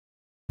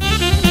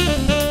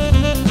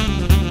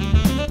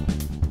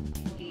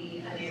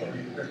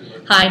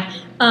Hi.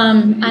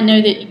 I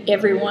know that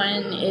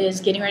everyone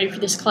is getting ready for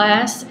this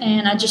class,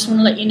 and I just want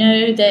to let you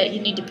know that you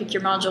need to pick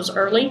your modules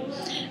early.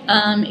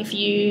 If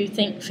you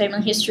think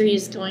family history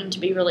is going to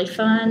be really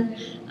fun,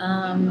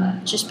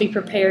 just be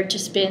prepared to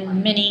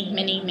spend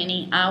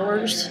many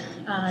hours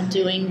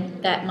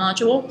doing that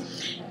module.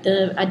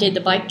 I did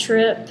the bike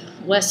trip,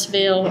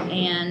 Westville,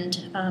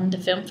 and the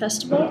film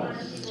festival.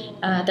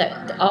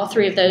 All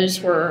three of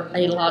those were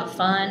a lot of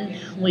fun.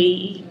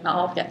 We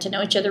all got to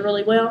know each other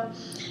really well.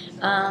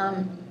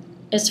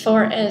 As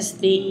far as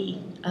the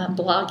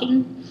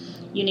blogging,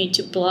 you need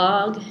to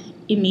blog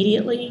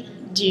immediately.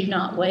 Do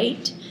not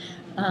wait.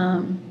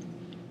 On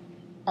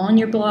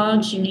your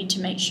blogs, you need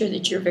to make sure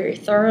that you're very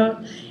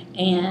thorough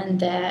and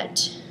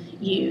that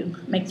you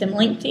make them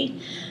lengthy.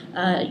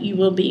 You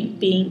will be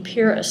being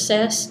peer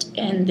assessed,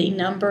 and the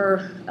amount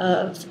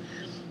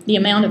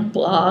of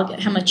blog,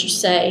 how much you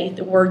say,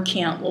 the word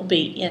count will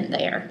be in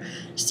there.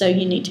 So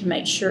you need to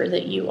make sure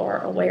that you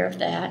are aware of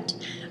that.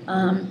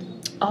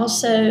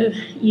 Also,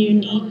 you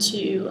need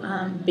to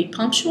be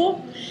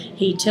punctual.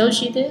 He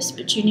tells you this,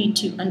 but you need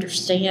to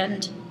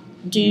understand,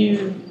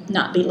 do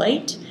not be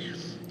late.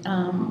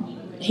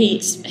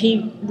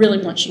 He really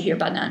wants you here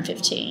by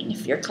 9:15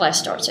 if your class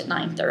starts at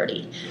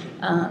 9:30.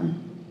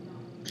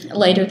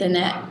 Later than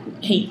that,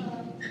 he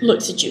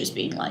looks at you as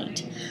being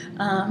late.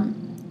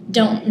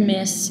 Don't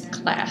miss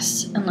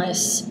class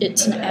unless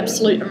it's an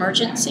absolute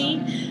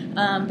emergency,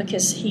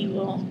 because he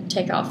will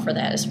take off for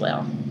that as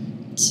well.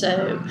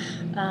 So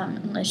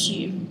unless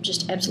you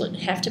just absolutely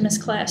have to miss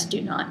class,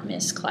 do not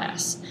miss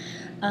class.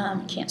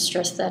 Can't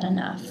stress that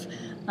enough.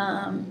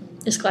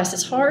 This class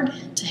is hard.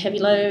 It's a heavy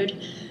load.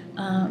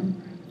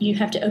 You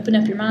have to open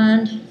up your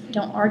mind.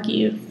 Don't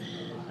argue.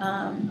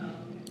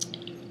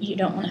 You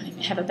don't want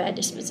to have a bad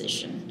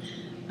disposition.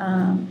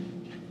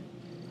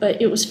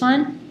 But it was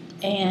fun,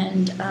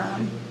 and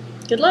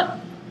good luck.